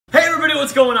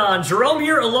what's going on? Jerome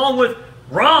here along with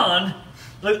Ron.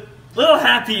 Look, little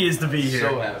happy he is to be here.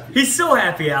 So happy. He's so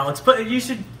happy, Alex. But you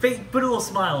should put a little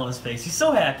smile on his face. He's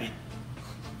so happy.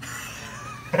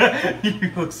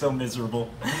 You look so miserable.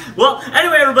 Well,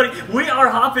 anyway, everybody, we are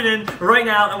hopping in right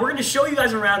now, and we're going to show you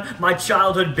guys around my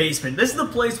childhood basement. This is the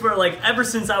place where, like, ever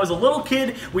since I was a little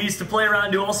kid, we used to play around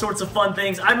and do all sorts of fun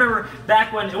things. I remember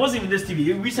back when, it wasn't even this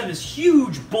TV, we used to have this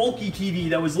huge, bulky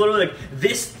TV that was literally, like,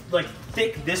 this, like,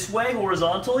 thick this way,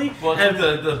 horizontally. Well, it's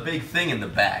like the big thing in the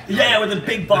back. Yeah, with the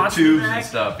big box the tubes in the back. And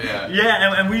stuff, yeah.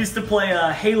 Yeah, and we used to play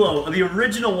Halo, the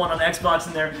original one on Xbox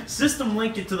in there. System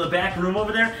linked it to the back room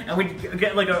over there, and we'd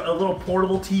get like a little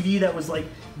portable TV that was like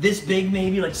this big,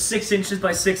 maybe like 6 inches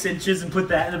by 6 inches, and put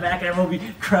that in the back, and everyone would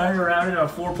be crying around in a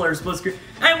 4-player split screen.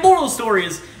 And moral of the story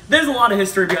is, there's a lot of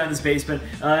history behind this basement.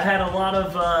 I had a lot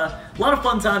of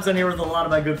fun times on here with a lot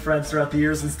of my good friends throughout the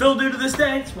years, and still do to this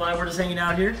day. That's why we're just hanging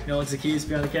out here. You know, it's the keys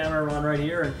behind the camera, Ron right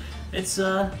here, and it's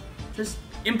just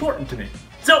important to me.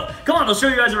 So, come on, I'll show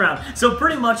you guys around. So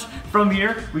pretty much from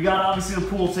here, we got obviously the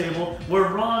pool table, where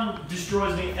Ron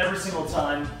destroys me every single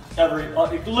time.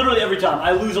 Literally every time.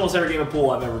 I lose almost every game of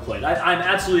pool I've ever played. I'm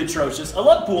absolutely atrocious. I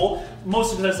love pool,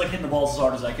 mostly because I just like hitting the balls as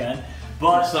hard as I can.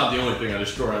 But it's not the only thing I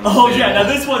destroy on the oh table. yeah, now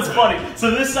this one's funny.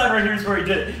 So this side right here is where he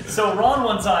did it. So Ron,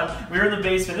 one time, we were in the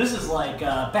basement. This is like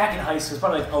back in high school. It's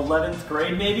probably like 11th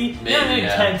grade maybe? Maybe,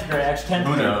 yeah. 10th grade, actually 10th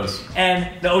grade. Who knows?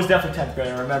 And no, it was definitely 10th grade,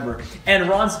 I remember. And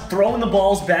Ron's throwing the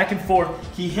balls back and forth.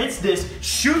 He hits this,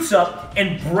 shoots up,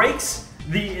 and breaks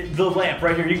the lamp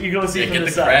right here. You can go see it from get the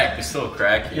the side. crack. There's still a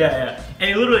crack here. Yeah. And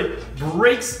he literally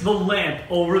breaks the lamp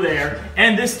over there.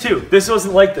 And this too. This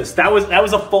wasn't like this. That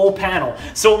was a full panel.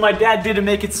 So what my dad did to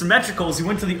make it symmetrical is he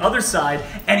went to the other side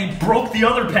and he broke the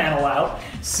other panel out.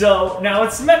 So now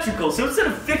it's symmetrical. So instead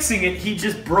of fixing it, he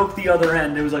just broke the other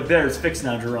end. It was like, there, it's fixed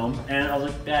now, Jerome. And I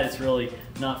was like, Dad, it's really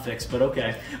not fixed, but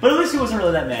okay. But at least he wasn't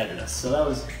really that mad at us. So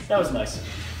that was nice.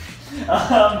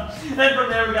 Then from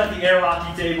there we got the air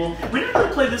hockey table. We didn't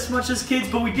really play this much as kids,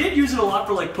 but we did use it a lot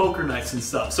for like poker nights and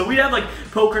stuff. So we had like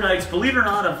poker nights, believe it or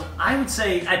not, of I would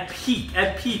say at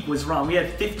peak was wrong. We had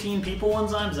 15 people one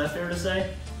time, is that fair to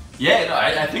say? Yeah, no,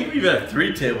 I think we've had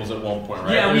 3 tables at one point,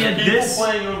 right? Yeah, we had people this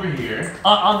playing over here.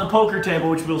 On the poker table,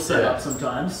 which we'll set up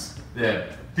sometimes. Yeah,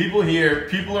 people here,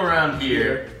 people around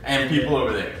here, and people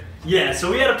over there. Yeah,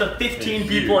 so we had up to 15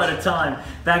 people at a time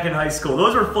back in high school.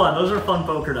 Those were fun. Those were fun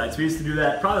poker nights. We used to do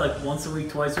that probably like once a week,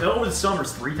 twice a week. Over the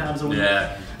summers, 3 times a week.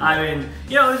 Yeah. I mean,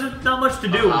 you know, there's just not much to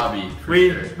do. A hobby, for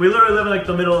we sure. We literally live in like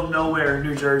the middle of nowhere in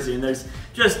New Jersey, and there's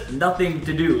just nothing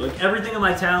to do. Like everything in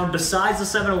my town, besides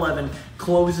the 7-Eleven,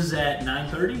 closes at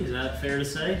 9:30. Is that fair to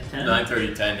say? 10?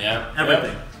 9:30, 10, yeah.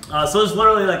 Everything. Yep. So there's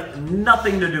literally like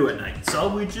nothing to do at night. So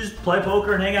we just play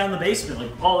poker and hang out in the basement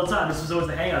like all the time. This was always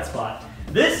the hangout spot.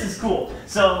 This is cool.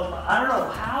 So, I don't know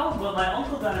how, but my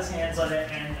uncle got his hands on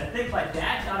it, and I think my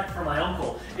dad got it from my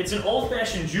uncle. It's an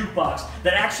old-fashioned jukebox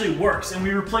that actually works, and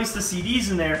we replaced the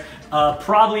CDs in there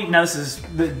probably, now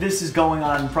this is going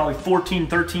on probably 14,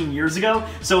 13 years ago,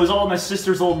 so it was all my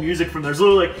sister's old music from there. There's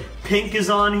literally like, Pink is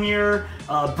on here,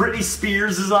 Britney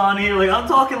Spears is on here, like I'm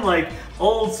talking like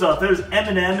old stuff. There's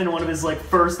Eminem in one of his like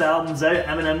first albums,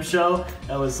 Eminem Show.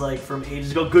 That was like from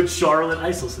ages ago. Good Charlotte. I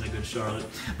used to listen to Good Charlotte.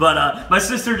 But my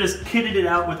sister just kitted it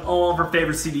out with all of her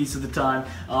favorite CDs at the time,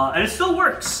 and it still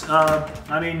works.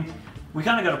 I mean, we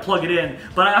kind of got to plug it in,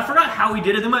 but I forgot how we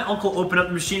did it. Then my uncle opened up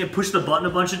the machine and pushed the button a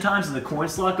bunch of times, and the coin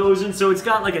slot goes in. So it's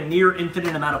got like a near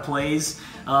infinite amount of plays.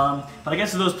 But I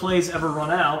guess if those plays ever run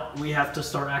out, we have to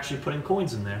start actually putting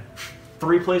coins in there.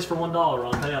 3 plays for $1.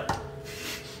 I'll pay up.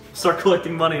 Start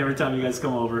collecting money every time you guys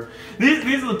come over.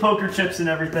 These are the poker chips and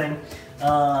everything.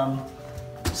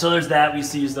 So there's that. We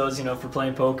used to use those, you know, for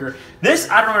playing poker. This,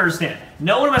 I don't understand.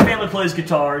 No one in my family plays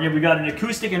guitar. Yeah, we got an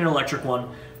acoustic and an electric one.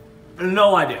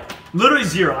 No idea. Literally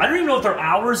zero. I don't even know if they're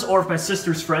ours or if my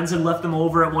sister's friends had left them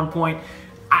over at one point.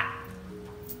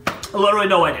 Literally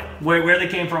no idea where they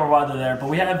came from or why they're there. But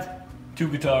we have 2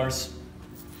 guitars.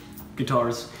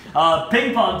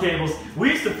 Ping pong tables.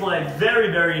 We used to play very,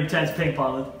 very intense ping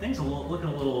pong. Things are looking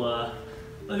a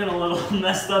little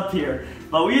messed up here.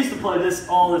 But we used to play this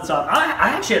all the time. I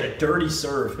actually had a dirty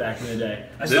serve back in the day.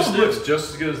 This looks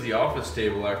just as good as the office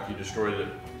table after you destroyed it.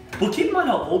 Well, keep in mind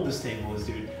how old this table is,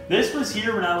 dude. This was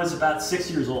here when I was about 6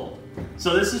 years old.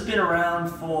 So this has been around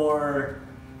for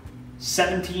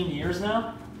 17 years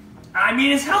now. I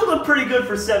mean, it's held up pretty good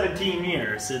for 17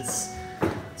 years. It's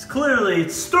clearly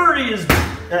sturdy as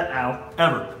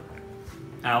ever.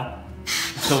 Ow.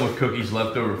 Some with cookies,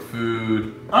 leftover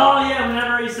food. Oh yeah,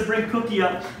 whenever I used to bring Cookie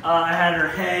up, I had her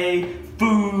hay,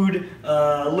 food,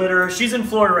 litter. She's in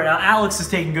Florida right now. Alex is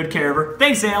taking good care of her.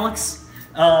 Thanks, Alex.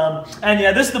 And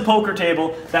yeah, this is the poker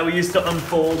table that we used to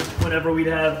unfold whenever we'd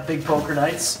have big poker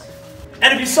nights.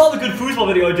 And if you saw the good foosball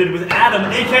video I did with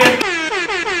Adam, aka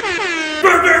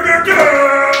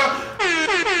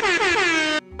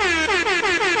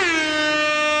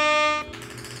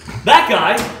that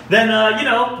guy, then you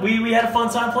know, we had a fun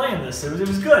time playing this. It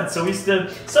was good. So we used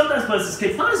to sometimes play this as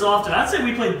kids, not as often. I'd say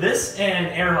we played this and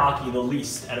air hockey the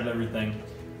least out of everything.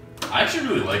 I actually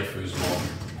really like foosball.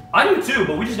 I do too,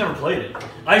 but we just never played it.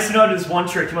 I used to know this one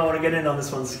trick. You might want to get in on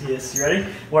this one, Zacchaeus. You ready?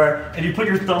 Where if you put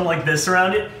your thumb like this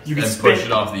around it, you can spin push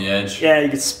it off the edge. Yeah, you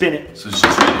can spin it. So just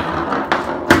spin it.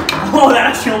 Oh, that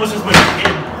actually almost just went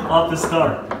in off the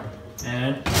start.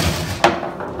 And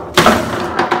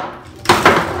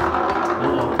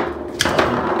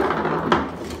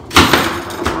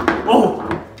oh,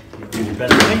 think you're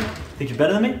better than me? Think you're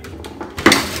better than me?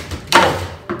 Oh,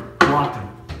 blocked him.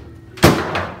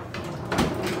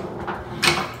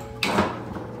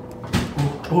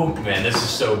 Oh man, this is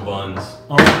so buns.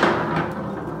 Oh,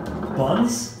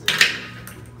 buns?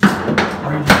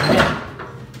 Are you just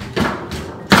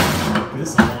this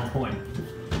is a long point.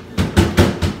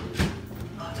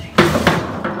 Oh, dang.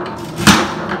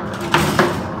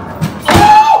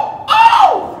 Oh!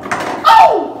 Oh!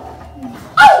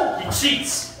 Oh! Oh! He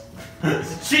cheats.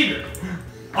 He's a cheater.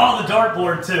 Oh, the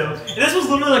dartboard too. And this was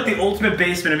literally like the ultimate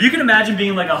basement. If you can imagine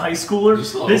being like a high schooler,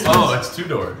 It's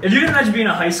 2-door. If you can imagine being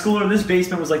a high schooler, this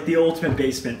basement was like the ultimate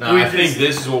basement. No, I think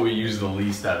this is what we use the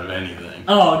least out of anything.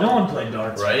 Oh, no one played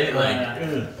darts. Right? Like,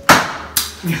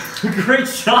 great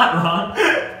shot, Ron.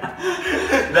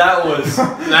 that was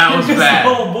bad.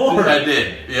 Whole board. I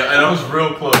did. Yeah, and I was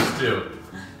real close too.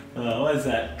 What is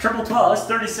that? Triple 12. That's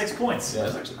 36 points. Yeah,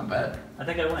 that's actually not bad. I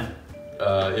think I win.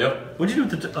 Yep. What'd you do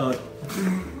with the?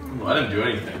 Well, I didn't do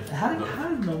anything. How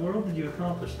in the world did you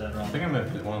accomplish that, Ron? I think I might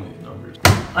hit one of these numbers.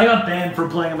 I got banned for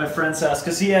playing at my friend's house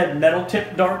because he had metal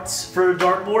tip darts for a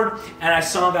dartboard, and I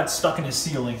somehow got stuck in his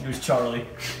ceiling. It was Charlie.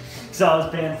 So I was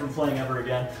banned from playing ever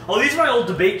again. Oh, these are my old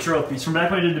debate trophies from back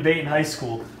when I did debate in high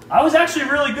school. I was actually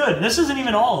really good. This isn't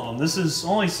even all of them. This is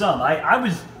only some. I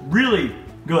was really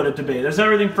good at debate. There's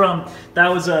everything from, that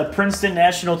was a Princeton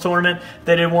national tournament.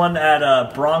 They did one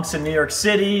at Bronx in New York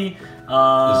City.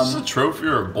 Is this a trophy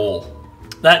or a bowl?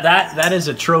 That is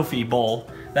a trophy bowl.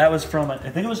 That was from, I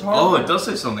think it was Harvard. Oh, it does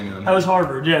say something on it. That was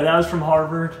Harvard. Yeah, that was from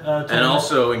Harvard. And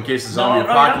also, in case the zombie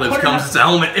apocalypse comes, it's a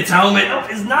helmet. It's a helmet. Nope,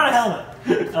 it's not a helmet.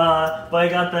 But I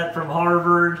got that from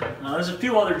Harvard. There's a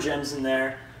few other gems in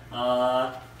there.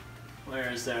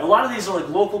 Where is there? A lot of these are like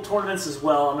local tournaments as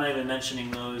well. I'm not even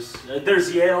mentioning those.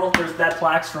 There's Yale. There's that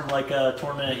plaque's from like a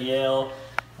tournament at Yale.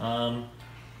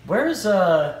 Where's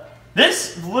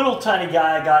this little tiny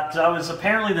guy I got? Because I was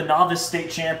apparently the novice state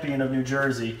champion of New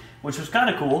Jersey, which was kind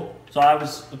of cool. So I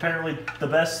was apparently the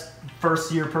best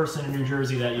first-year person in New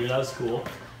Jersey that year. That was cool.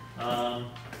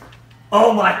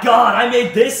 Oh my God! I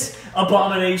made this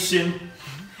abomination,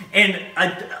 and I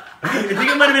think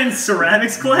it might have been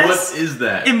ceramics class. What is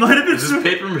that? It might have been. Is this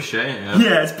paper mache?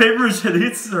 Yeah, it's paper mache. I think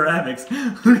it's ceramics.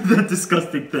 Look at that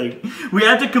disgusting thing. We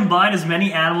had to combine as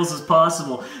many animals as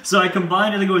possible. So I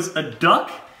combined, I think it was a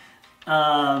duck,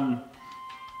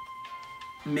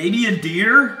 maybe a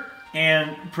deer,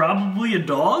 and probably a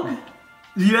dog.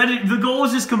 You had to, the goal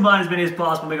was just combine as many as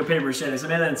possible, make a paper mache. So I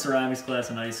made that in ceramics class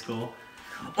in high school.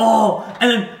 Oh, and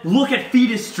then look at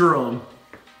fetus Jerome.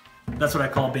 That's what I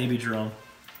call baby Jerome.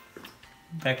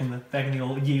 Back in the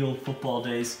old ye old football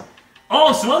days.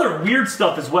 Oh, some other weird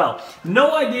stuff as well.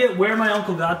 No idea where my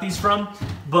uncle got these from,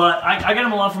 but I got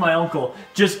them a lot from my uncle.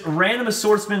 Just random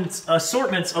assortments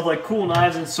of like cool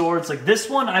knives and swords. Like this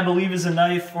one, I believe, is a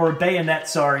knife or a bayonet.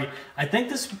 Sorry, I think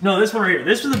this one right here.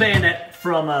 This was a bayonet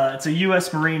from it's a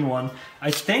U.S. Marine one.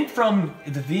 I think from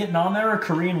the Vietnam era,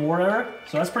 Korean War era.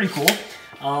 So that's pretty cool.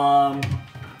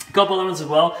 A couple other ones as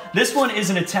well. This one is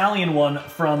an Italian one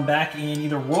from back in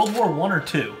either World War I or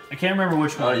II. I can't remember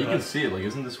which one. Oh, you can see it. Like,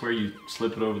 isn't this where you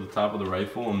slip it over the top of the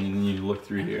rifle and then you look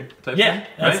through here? Yeah,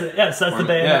 that's right? it. Yes, that's the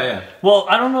bayonet. Yeah. Well,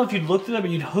 I don't know if you'd look through that, but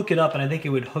you'd hook it up, and I think it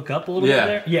would hook up a little bit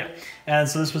there. Yeah. And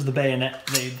so this was the bayonet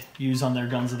they'd use on their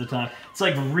guns at the time. It's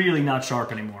like really not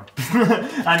sharp anymore.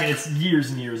 I mean, it's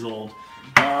years and years old.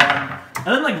 And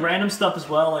then like random stuff as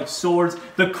well, like swords.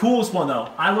 The coolest one though,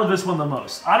 I love this one the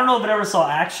most. I don't know if it ever saw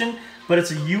action, but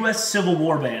it's a U.S. Civil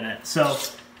War bayonet. So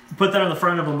put that on the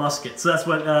front of a musket. So that's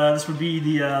what this would be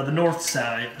the north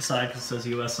side because it says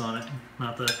U.S. on it,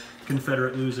 not the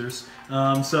Confederate losers.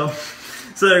 So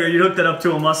there you hook that up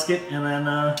to a musket, and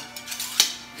then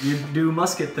you do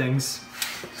musket things.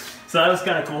 So that was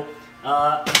kind of cool.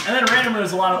 And then randomly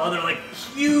there's a lot of other like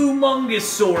humongous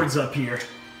swords up here.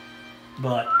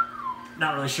 But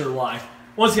not really sure why.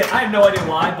 Once again, I have no idea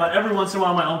why, but every once in a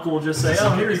while my uncle will just say, "Oh,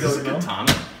 here you go." Is this a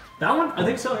katana? That one? I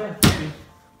think so. Yeah. Maybe.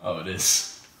 Oh, it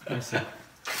is. I see.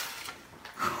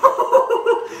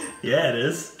 Yeah, it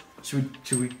is.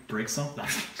 Should we break something?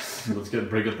 Let's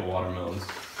break up the watermelons.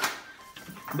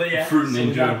 But yeah, Fruit so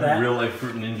Ninja, real life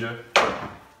Fruit Ninja.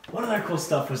 What other cool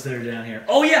stuff was there down here?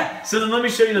 Oh yeah, so then let me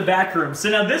show you the back room. So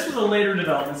now this was a later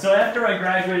development. So after I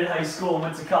graduated high school and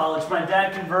went to college, my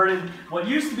dad converted what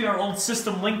used to be our old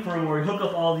system link room where we hook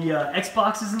up all the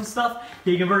Xboxes and stuff.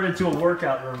 He converted it to a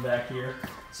workout room back here.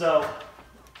 So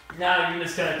now you can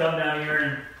just kind of come down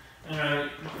here and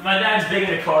my dad's big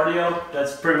into cardio.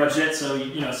 That's pretty much it. So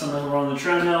sometimes we're on the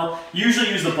treadmill. Usually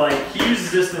use the bike. He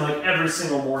uses this thing like every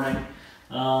single morning.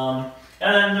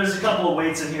 And then there's a couple of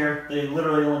weights in here. They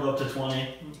literally only go up to 20.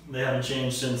 They haven't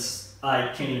changed since I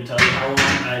can't even tell you how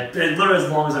long. Literally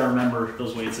as long as I remember,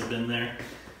 those weights have been there.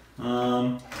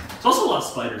 There's also a lot of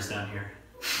spiders down here,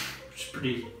 which is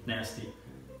pretty nasty.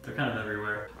 They're kind of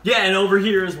everywhere. Yeah, and over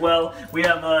here as well, we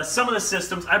have some of the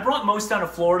systems. I brought most down to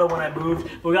Florida when I moved.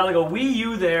 We got like a Wii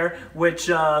U there, which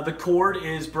the cord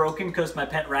is broken because my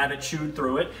pet rabbit chewed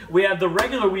through it. We have the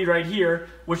regular Wii right here,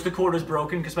 which the cord is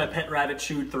broken because my pet rabbit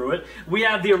chewed through it. We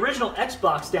have the original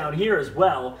Xbox down here as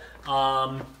well,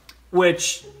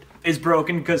 which is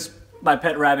broken because my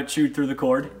pet rabbit chewed through the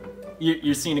cord.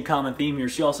 You're seeing a common theme here.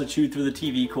 She also chewed through the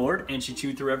TV cord, and she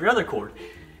chewed through every other cord.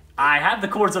 I have the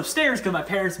cords upstairs because my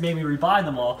parents made me rebuy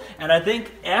them all. And I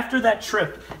think after that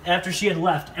trip, after she had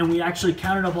left, and we actually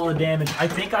counted up all the damage, I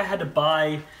think I had to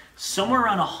buy somewhere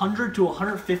around $100 to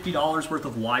 $150 worth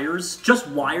of wires. Just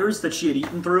wires that she had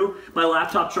eaten through. My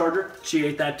laptop charger, she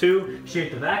ate that too. She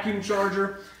ate the vacuum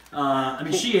charger. I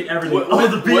mean, she ate everything. The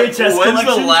VHS collection. When's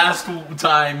the last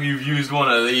time you've used one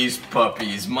of these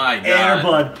puppies? My God.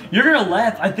 Airbud. You're gonna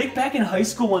laugh. I think back in high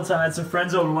school one time I had some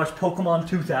friends over and watched Pokemon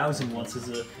 2000 once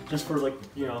just for like,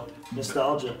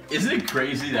 nostalgia. Isn't it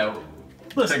crazy that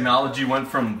technology went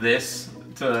from this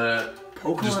to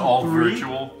Pokemon just all 3?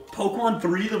 virtual? Pokemon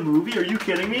 3, the movie? Are you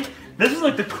kidding me? This is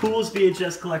like the coolest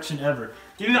VHS collection ever.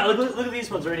 Look at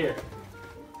these ones right here.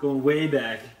 Going way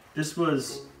back. This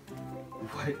was...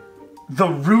 What? The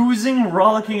Roosing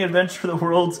Rollicking Adventure of the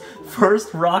World's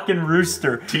First Rockin'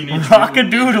 Rooster. Teenage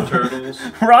Rockadoodle. Turtles.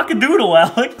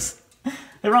 Rockadoodle, Alex.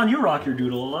 Hey Ron, you rock your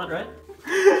doodle a lot, right?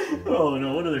 Oh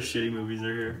no, what other shitty movies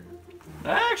are here?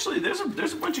 Actually, there's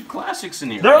a bunch of classics in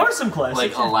here. There are some classics.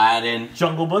 Like Aladdin.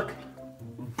 Jungle Book.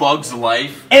 Bug's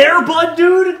Life. Air Bud,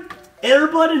 dude! Air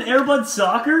Bud and Air Bud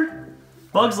Soccer?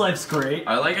 Bug's Life's great.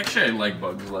 I like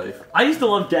Bug's Life. I used to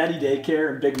love Daddy Daycare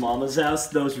and Big Mama's House.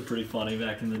 Those were pretty funny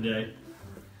back in the day.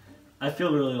 I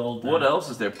feel really old now. What else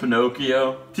is there?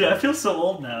 Pinocchio. Dude, I feel so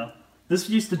old now. This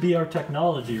used to be our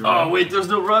technology, right? Oh wait, there's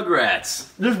no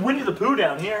Rugrats. There's Winnie the Pooh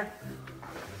down here.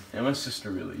 Yeah, my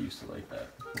sister really used to like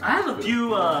that. I have a few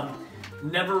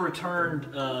never returned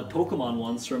Pokemon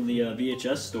ones from the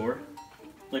VHS store.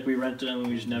 Like we rented them and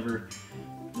we just never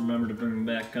remember to bring them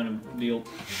back, kind of deal.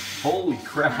 Holy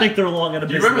crap! I think they're long out of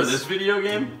business. Do you remember this video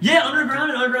game? Yeah,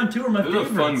 Underground and Underground 2 are my favorites.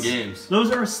 Those are fun games.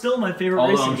 Those are still my favorite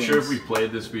racing games. Although I'm sure if we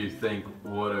played this, we'd think,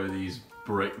 what are these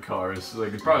brick cars?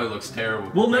 Like, it probably looks terrible.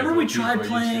 Well, remember we tried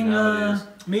playing,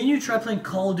 me and you tried playing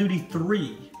Call of Duty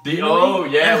 3. Oh,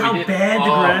 yeah, and how bad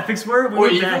the graphics were? Or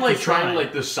even like trying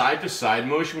like the side-to-side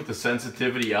motion with the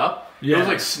sensitivity up. Yeah. It was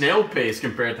like snail pace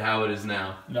compared to how it is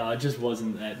now. No, it just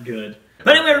wasn't that good.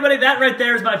 But anyway, everybody, that right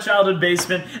there is my childhood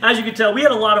basement. As you can tell, we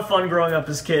had a lot of fun growing up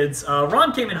as kids.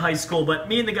 Ron came in high school, but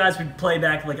me and the guys would play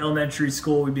back in like elementary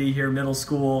school. We'd be here, middle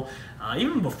school,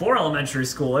 even before elementary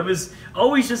school. It was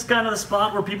always just kind of the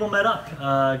spot where people met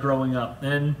up growing up.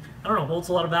 And I don't know, holds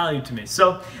a lot of value to me.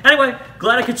 So anyway,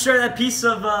 glad I could share that piece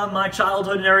of my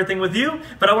childhood and everything with you.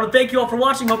 But I want to thank you all for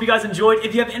watching. Hope you guys enjoyed.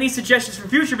 If you have any suggestions for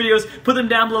future videos, put them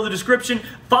down below the description.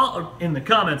 In the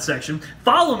comments section.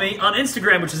 Follow me on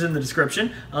Instagram, which is in the description.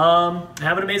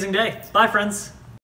 Have an amazing day. Bye, friends.